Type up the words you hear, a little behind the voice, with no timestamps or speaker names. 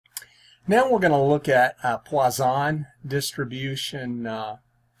Now we're going to look at a Poisson distribution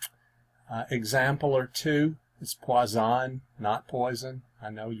example or two. It's Poisson, not poison.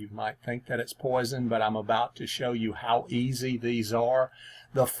 I know you might think that it's poison, but I'm about to show you how easy these are.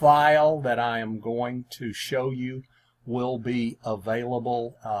 The file that I am going to show you will be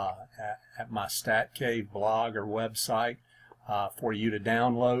available at my StatCave blog or website for you to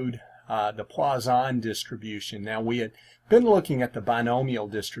download. The Poisson distribution. Now, we had been looking at the binomial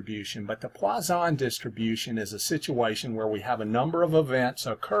distribution, but the Poisson distribution is a situation where we have a number of events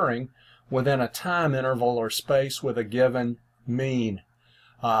occurring within a time interval or space with a given mean,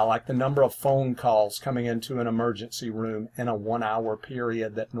 like the number of phone calls coming into an emergency room in a 1 hour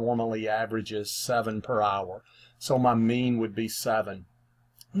period that normally averages 7 per hour. So my mean would be 7.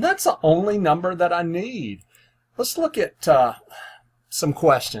 And that's the only number that I need. Let's look at some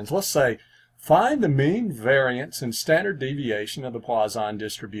questions. Let's say, find the mean, variance, and standard deviation of the Poisson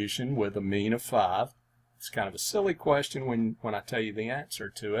distribution with a mean of 5. It's kind of a silly question when I tell you the answer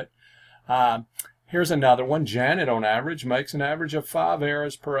to it. Here's another one. Janet, on average, makes an average of 5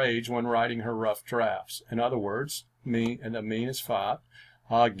 errors per page when writing her rough drafts. In other words, the mean is 5.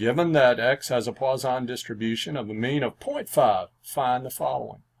 Given that X has a Poisson distribution of a mean of 0.5, find the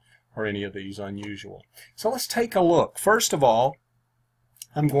following. Are any of these unusual? So let's take a look. First of all,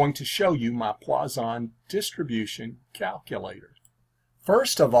 I'm going to show you my Poisson distribution calculator.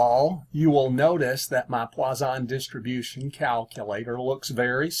 First of all, you will notice that my Poisson distribution calculator looks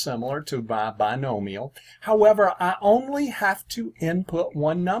very similar to my binomial. However, I only have to input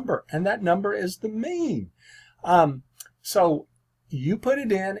one number, and that number is the mean. So you put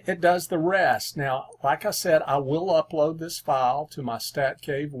it in, it does the rest. Now, like I said, I will upload this file to my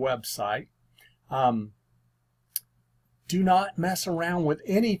StatCave website. Do not mess around with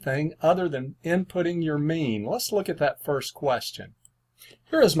anything other than inputting your mean. Let's look at that first question.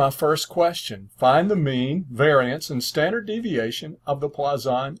 Here is my first question. Find the mean, variance, and standard deviation of the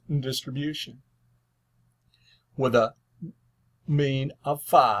Poisson distribution with a mean of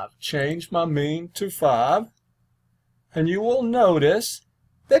 5. Change my mean to 5, and you will notice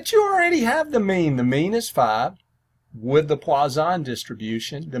that you already have the mean. The mean is 5. With the Poisson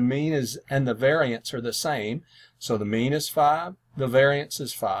distribution, the mean and the variance are the same. So the mean is 5, the variance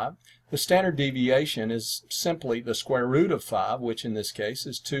is 5. The standard deviation is simply the square root of 5, which in this case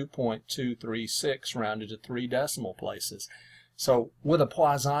is 2.236 rounded to 3 decimal places. So with a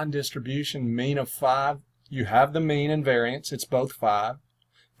Poisson distribution, mean of 5, you have the mean and variance, it's both 5.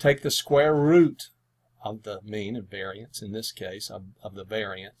 Take the square root of the mean and variance, in this case of the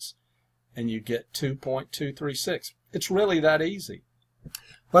variance, and you get 2.236. It's really that easy.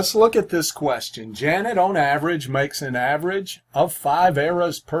 Let's look at this question. Janet, on average, makes an average of 5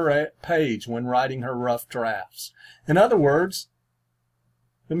 errors per page when writing her rough drafts. In other words,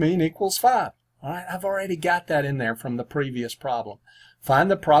 the mean equals 5. All right, I've already got that in there from the previous problem.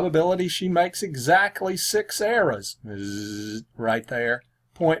 Find the probability she makes exactly 6 errors. Right there,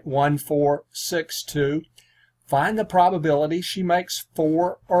 0.1462. Find the probability she makes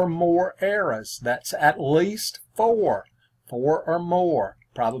 4 or more errors. That's at least 4. 4 or more.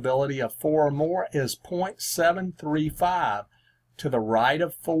 Probability of 4 or more is 0.735. To the right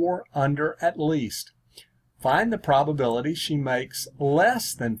of 4, under at least. Find the probability she makes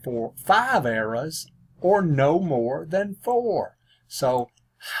less than 5 errors or no more than 4. So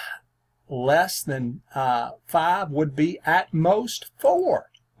less than 5 would be at most 4,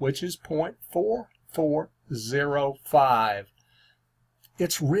 which is 0.4405.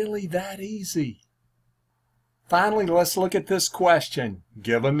 It's really that easy. Finally, let's look at this question.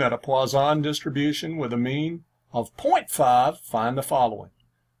 Given that a Poisson distribution with a mean of 0.5, find the following.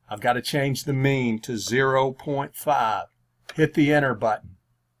 I've got to change the mean to 0.5. Hit the enter button.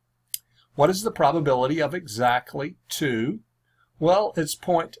 What is the probability of exactly 2? Well, it's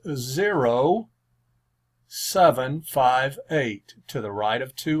 0.0758. To the right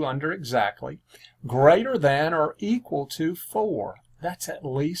of 2, under exactly. Greater than or equal to 4. That's at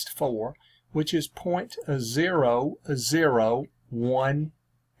least 4. Which is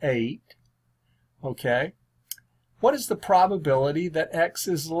 0.0018. Okay. What is the probability that X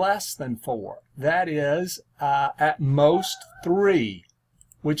is less than 4? That is at most 3,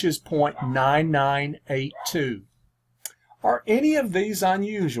 which is 0.9982. Are any of these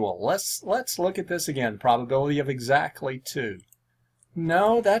unusual? Let's look at this again. Probability of exactly 2.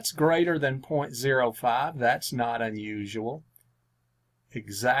 No, that's greater than 0.05. That's not unusual.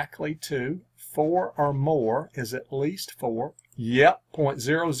 Exactly 2. 4 or more is at least 4. Yep,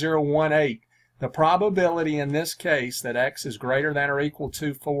 0.0018. The probability in this case that X is greater than or equal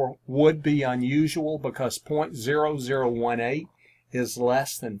to 4 would be unusual because 0.0018 is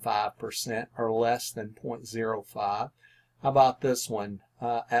less than 5% or less than 0.05. How about this one?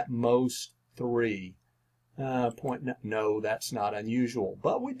 At most 3. No, that's not unusual,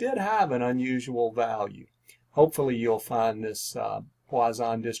 but we did have an unusual value. Hopefully you'll find this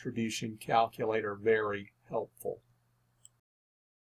Poisson distribution calculator very helpful.